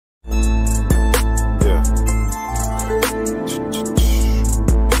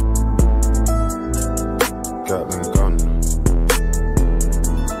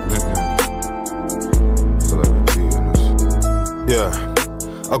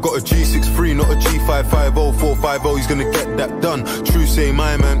got a G63, not a G550, 450, he's gonna get that done. True say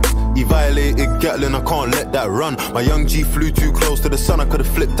my man, he violated Gatlin, I can't let that run. My young G flew too close to the sun, I could've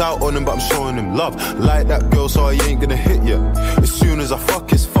flipped out on him, but I'm showing him love. Like that girl, so I ain't gonna hit ya. As soon as I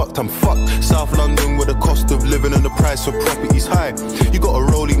fuck, it's fucked, I'm fucked. South London with the cost of living and the price of property's high. You got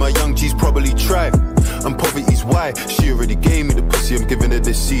a rollie, my young G's probably tried. And poverty's why. She already gave me the pussy, I'm giving her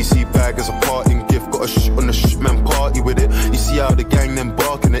this CC bag as a parting gift. Got a shit on the man, party with it. You see how the gang them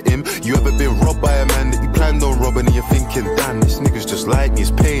barking at him. You ever been robbed by a man that you planned on robbing, and you're thinking, damn, this nigga's just like me,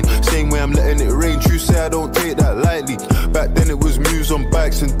 it's pain. Same way I'm letting it rain, true say I don't take that lightly. Back then it was Muse on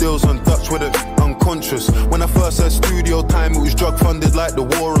bikes and deals on Dutch with it, unconscious. When I first had studio time, it was drug funded like the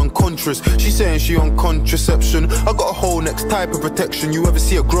war on Contras. She saying she on contraception, I got a whole next type of protection. You ever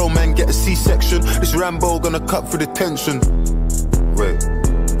see a grown man get a C-section? This Rambo gonna cut through the tension. Wait.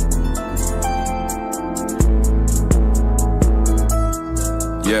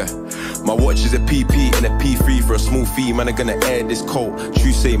 Yeah, my watch is a PP and a P3 for a small fee. Man, I'm gonna air this coat.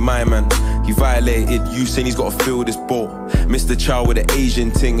 True say my man, he violated you, saying he's gotta fill this boat. Mr. Chow with an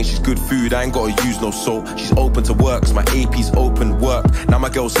Asian ting, and she's good food, I ain't gotta use no salt. She's open to work, cause my AP's open work. Now my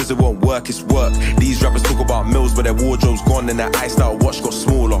girl says it won't work, it's work. These rappers talk about mills, but their wardrobe's gone and their iced out watch got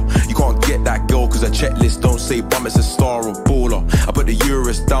smaller. You can't get that girl, cause her checklist don't say bum, it's a star or baller. I put the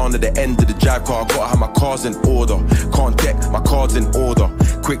Urus down at the end of the drive car, I gotta have my cars in order. Can't deck, my cards in order.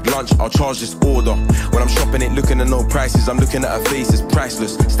 Quick lunch, I'll charge this order. When I'm shopping, ain't looking at no prices, I'm looking at her face, it's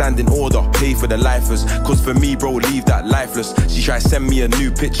priceless. Stand in order, pay for the lifers, cause for me, bro, leave that lifeless. She try send me a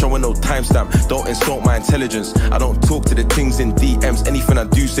new picture with no timestamp. Don't insult my intelligence, I don't talk to the things in DMs. Anything I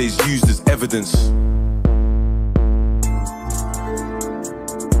do say is used as evidence.